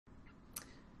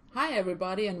Hi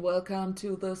everybody and welcome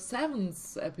to the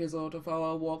 7th episode of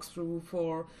our walkthrough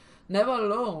for Never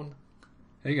Alone.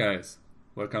 Hey guys,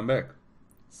 welcome back.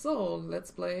 So,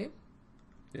 let's play.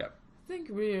 Yeah. I think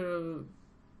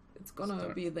it's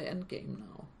gonna be the end game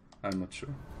now. I'm not sure.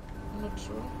 I'm not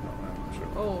sure. No, I'm not sure.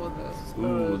 Oh, there's a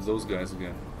Ooh, spirit. those guys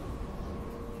again.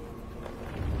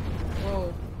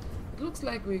 Whoa. It looks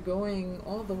like we're going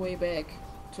all the way back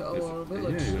to our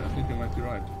village. Yeah, I think you might be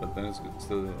right, but then it's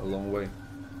still a long way.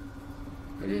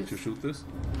 Maybe to shoot this?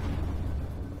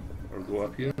 Or go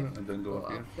up here and then go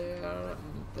up here? There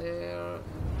and there, and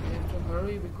we have to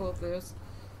hurry because there's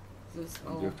this.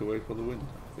 And you have to wait for the wind,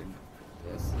 I think.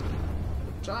 There's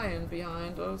a giant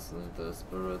behind us, and the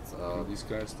spirits are. Can these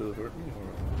guys still hurt me,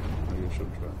 or maybe I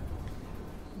should try?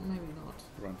 Maybe not.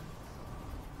 Run.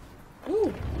 Ooh!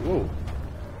 Whoa!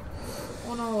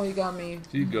 Oh no, he got me.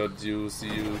 He got you, see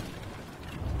you.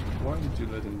 Why did you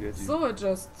let him get you? So it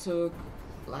just took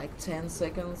like 10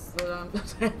 seconds that I'm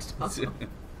attacked.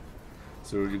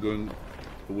 So are you going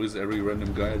with every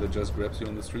random guy that just grabs you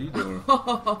on the street, or?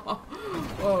 Oh,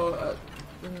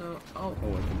 no. Oh, I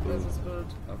can there's go a spirit.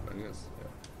 up, I guess. Yeah.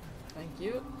 Thank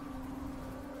you.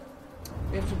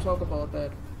 We have to talk about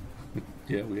that.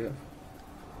 Yeah, we have.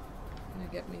 Can you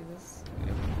get me this?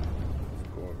 Yeah,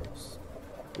 of course.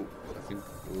 Oh, I think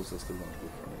those are still not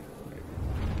good for me. Maybe.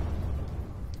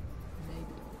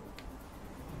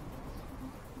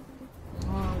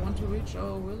 Oh, I want to reach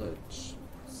our village.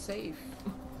 Safe.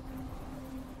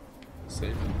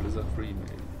 Safe and blizzard free,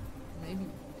 maybe. Maybe.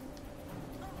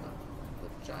 The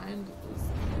giant is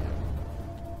there.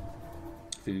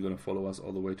 Think you're gonna follow us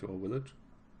all the way to our village?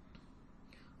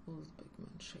 Oh, this big man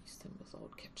chased him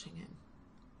without catching him.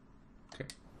 Okay.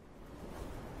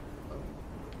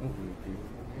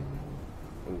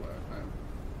 Oh,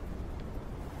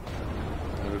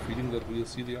 I have a feeling that we'll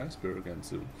see the ice bear again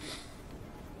soon.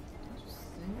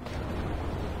 Interesting.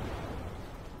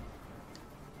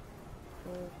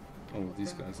 Oh,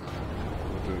 these guys.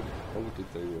 How did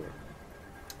they work?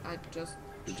 I just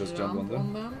You just jump on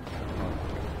them? them. Oh,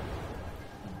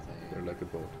 they're like a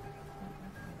boat.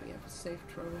 We have a safe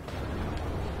travel.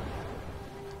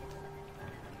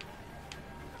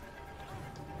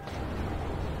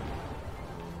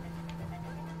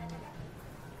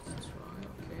 Let's try,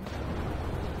 okay.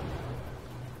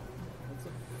 It's a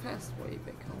fast way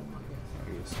back home, I guess. I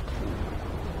guess.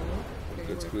 Okay,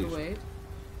 That's we have to great. wait.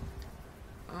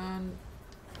 And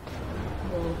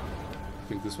oh, I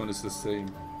think this one is the same.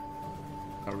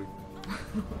 Hurry. Yeah,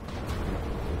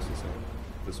 it's the same.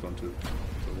 This one too.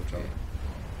 So watch out.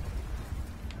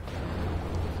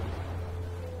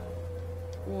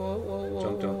 whoa, whoa, whoa,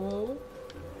 Jump, jump. whoa,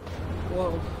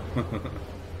 whoa.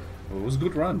 Well, it was a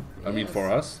good run. I mean, Yes. for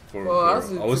us, for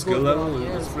It's our a skill good level, run,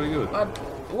 it was yes. pretty good. But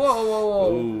whoa, whoa, whoa.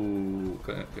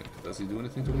 Oh, okay. Does he do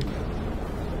anything to me?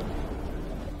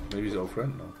 Maybe he's our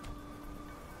friend now.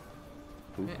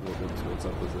 Ooh, Yeah. what's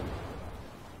up with it?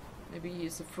 Maybe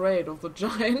he's afraid of the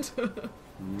giant.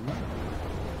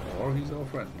 Or he's our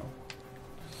friend now.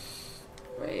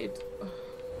 Wait.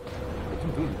 I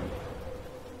can do anything.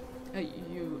 I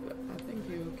think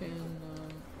you can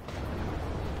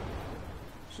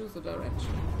choose the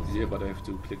direction. Yeah, but I have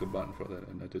to click a button for that,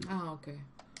 and I didn't. Ah, okay.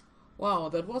 Wow,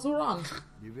 that was a run.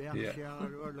 Yeah.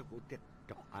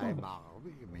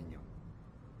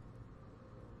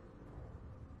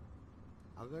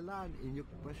 Agalan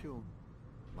Iñupiat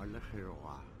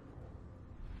malahiroa.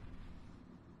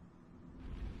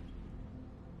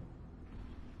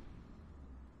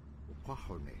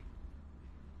 Ukahone.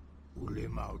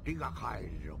 Ulemau tiga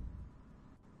kairo.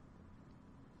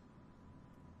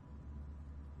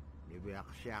 Nibiak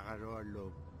siagaro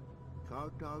lo. Kau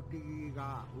tahu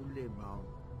tiga ulemau.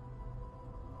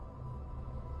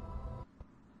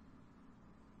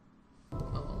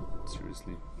 Oh.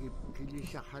 Seriously, Ipili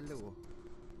sa halo.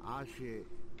 Ashe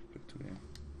back to him.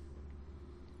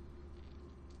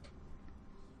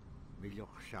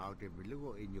 milok sao de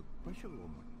bilugo Iñupiat.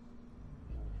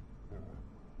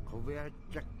 Kovea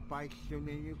check paisyo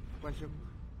ni Iñupiat.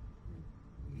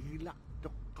 Ilak to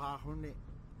kahone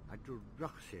atu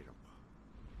raksero.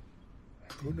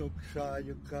 Kunok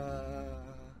sayo ka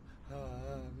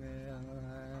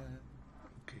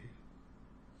Okay.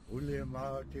 ule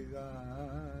mautiga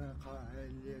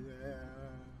kailega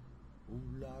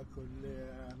ula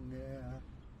kuleanga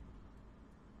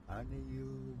ani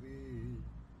yubi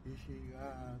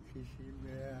isiga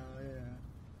Kisima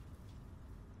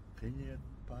kanyat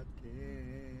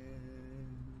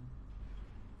paten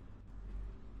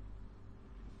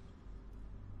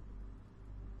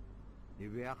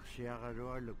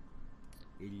Nibiaksiagaluk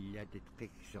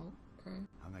illatitqiksoq Okay.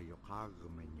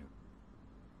 angayuqaagmanyu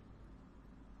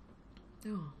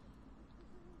Oh.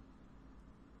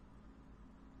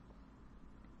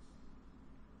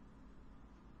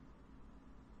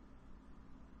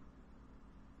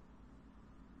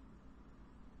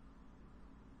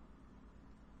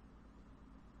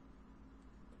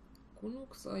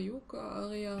 Kunux Ayuka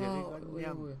area.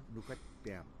 Terigan lukat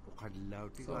piam ukadlaw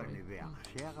tiga Sorry. ni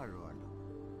veaksiakalwalo.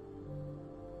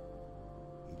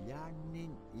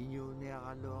 Ilanin inyo niya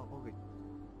kalo ako bit.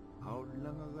 Out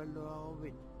lang ang kalo ako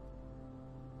bit.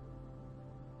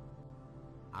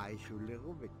 Ay suli ko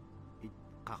bit.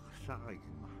 Itkaksa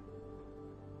kayo ma.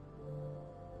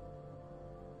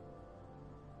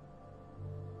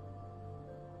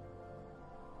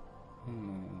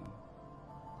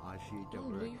 Asita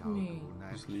Don't ko leave tao me. na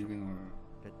He's leaving or...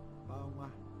 tat paunga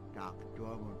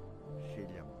taktua mo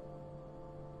sila mo.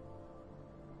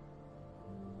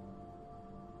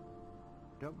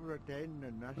 Dabra tayo na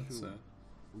That's nasu sad.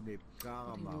 unip But he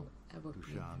kakamaw will ever to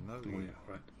be. sa Oh ngari. yeah,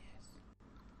 right. Yes.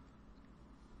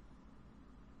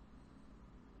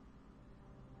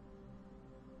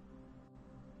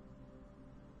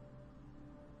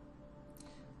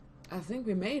 I think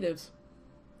we made it.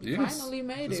 We Yes. finally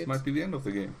made This it. might be the end of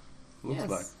the game. Looks Yes,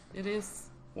 like. it is.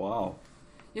 Wow.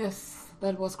 Yes,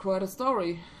 that was quite a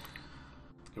story.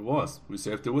 It was. We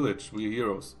saved the village. We're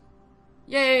heroes.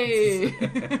 Yay!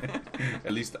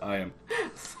 At least I am.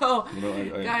 So, You know,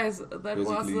 I guys, that was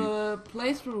basically- a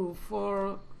playthrough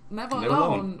for Never Never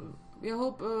Alone. Alone. We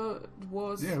hope it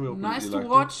was Yeah, we hope nice you to liked it.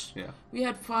 watch. Yeah. We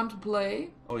had fun to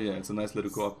play. Oh yeah, it's a nice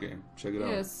little co-op game. Check it out.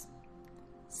 Yes.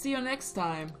 See you next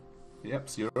time. Yep,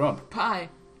 see you around. Bye.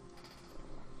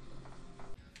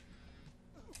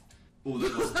 Oh,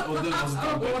 that was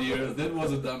done by deer. That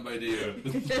wasn't done by deer.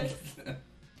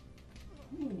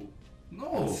 Ooh,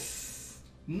 no!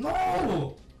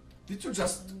 No! Did you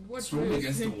just What throw do me you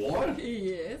against the think? wall?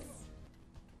 Yes.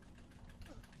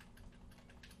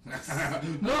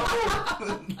 No!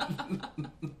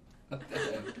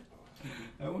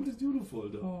 I wanted you to fall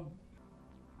down.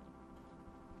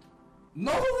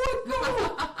 No! What? No!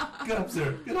 Get up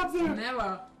there! Get up there!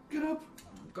 Never. Get up!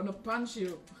 I'm gonna punch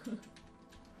you.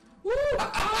 Woo!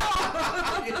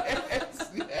 Yes!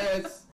 Yes!